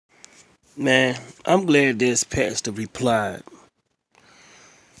Man, I'm glad this pastor replied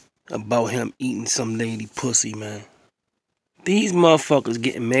about him eating some lady pussy, man. These motherfuckers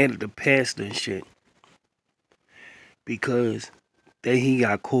getting mad at the pastor and shit because he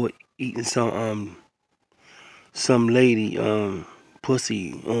got caught eating some lady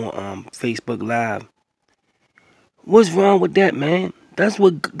pussy on Facebook Live. What's wrong with that, man? That's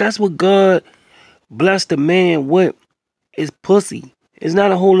what God blessed the man with is pussy. There's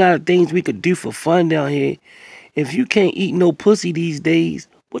not a whole lot of things we could do for fun down here. If you can't eat no pussy these days,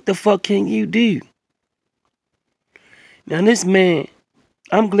 what the fuck can you do? Now this man,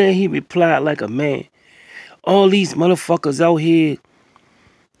 I'm glad he replied like a man. All these motherfuckers out here,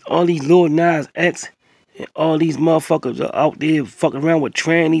 all these Lord Nas X, and all these motherfuckers are out there fucking around with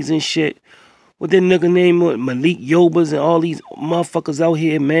trannies and shit. What that nigga name was? Malik Yobas and all these motherfuckers out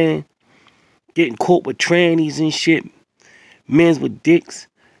here, man, getting caught with trannies and shit. Men's with dicks.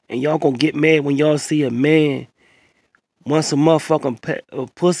 And y'all gonna get mad when y'all see a man want some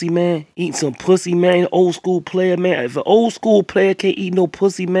motherfucking pussy, man. Eating some pussy, man. Old school player, man. If an old school player can't eat no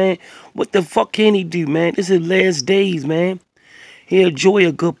pussy, man, what the fuck can he do, man? This is last days, man. He enjoy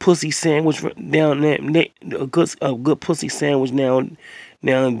a good pussy sandwich down there, a good pussy sandwich now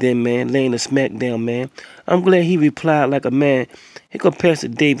and then, man. Laying a smack down, man. I'm glad he replied like a man. Here come Pastor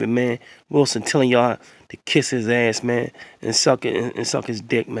David, man. Wilson telling y'all to kiss his ass, man, and suck it and suck his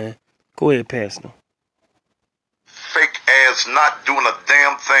dick, man. Go ahead, Pastor. Fake ass not doing a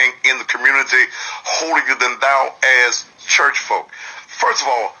damn thing in the community, holier than thou as church folk. First of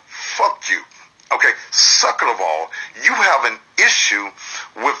all, fuck you. Okay, second of all, you have an issue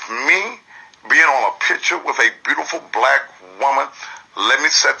with me being on a picture with a beautiful black woman. Let me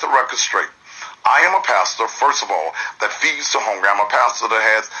set the record straight. I am a pastor, first of all, that feeds the hungry. I'm a pastor that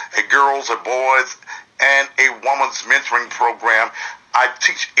has a girls, a boys, and a woman's mentoring program. I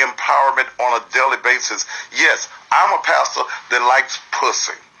teach empowerment on a daily basis. Yes, I'm a pastor that likes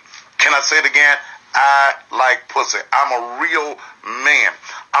pussy. Can I say it again? I like pussy. I'm a real man.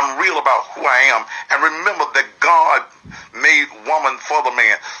 I'm real about who I am. And remember that God made woman for the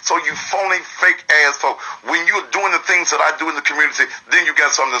man. So you phony, fake ass folk, when you're doing the things that I do in the community, then you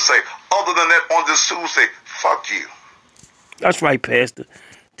got something to say. Other than that, on this Tuesday, fuck you. That's right, Pastor.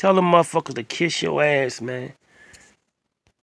 Tell them motherfuckers to kiss your ass, man.